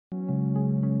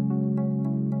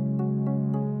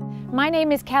My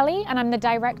name is Kelly and I'm the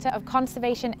Director of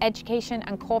Conservation, Education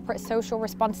and Corporate Social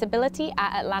Responsibility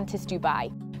at Atlantis,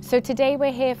 Dubai. So today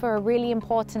we're here for a really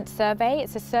important survey.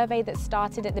 It's a survey that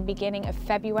started at the beginning of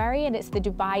February and it's the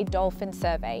Dubai Dolphin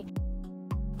Survey.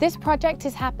 This project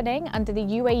is happening under the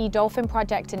UAE Dolphin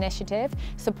Project Initiative,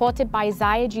 supported by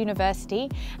Zayed University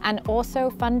and also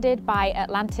funded by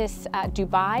Atlantis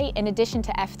Dubai, in addition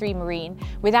to F3 Marine.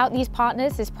 Without these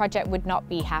partners, this project would not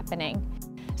be happening.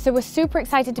 So we're super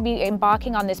excited to be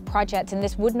embarking on this project, and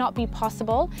this would not be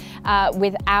possible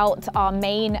without our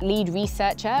main lead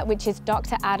researcher, which is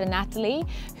Dr. Ada Nathalie,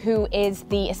 who is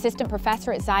the assistant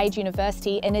professor at Zayed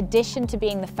University, in addition to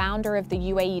being the founder of the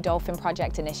UAE Dolphin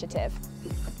Project Initiative.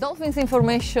 Dolphins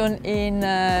information in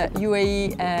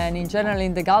UAE and in general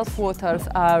in the Gulf waters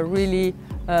are really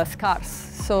scarce.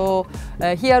 So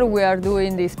here we are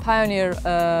doing this pioneer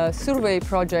survey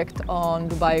project on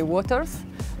Dubai waters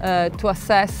to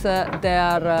assess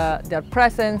their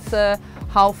presence,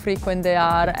 how frequent they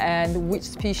are and which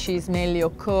species mainly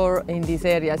occur in these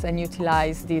areas and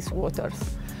utilize these waters.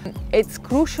 It's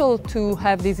crucial to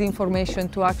have this information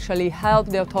to actually help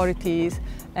the authorities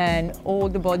and all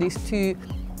the bodies to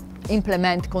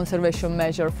implement conservation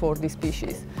measures for the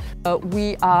species.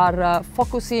 We are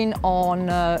focusing on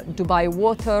Dubai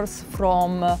waters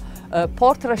from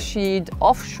Port Rashid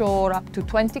offshore up to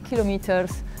 20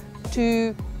 kilometers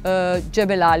to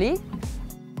Jebel Ali.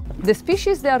 The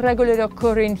species that are regularly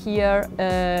occurring here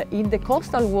in the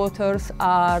coastal waters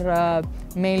are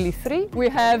mainly three. We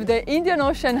have the Indian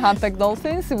Ocean humpback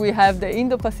dolphins, we have the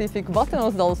Indo-Pacific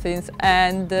bottlenose dolphins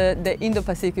and the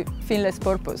Indo-Pacific finless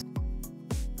porpoise.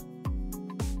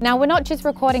 Now, we're not just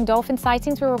recording dolphin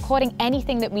sightings, we're recording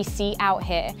anything that we see out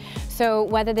here. So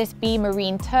whether this be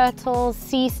marine turtles,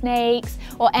 sea snakes,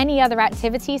 or any other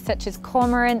activities such as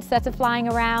cormorants that are flying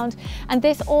around. And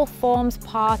this all forms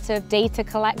part of data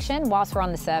collection whilst we're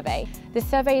on the survey. This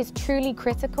survey is truly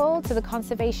critical to the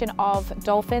conservation of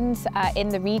dolphins in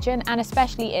the region and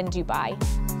especially in Dubai.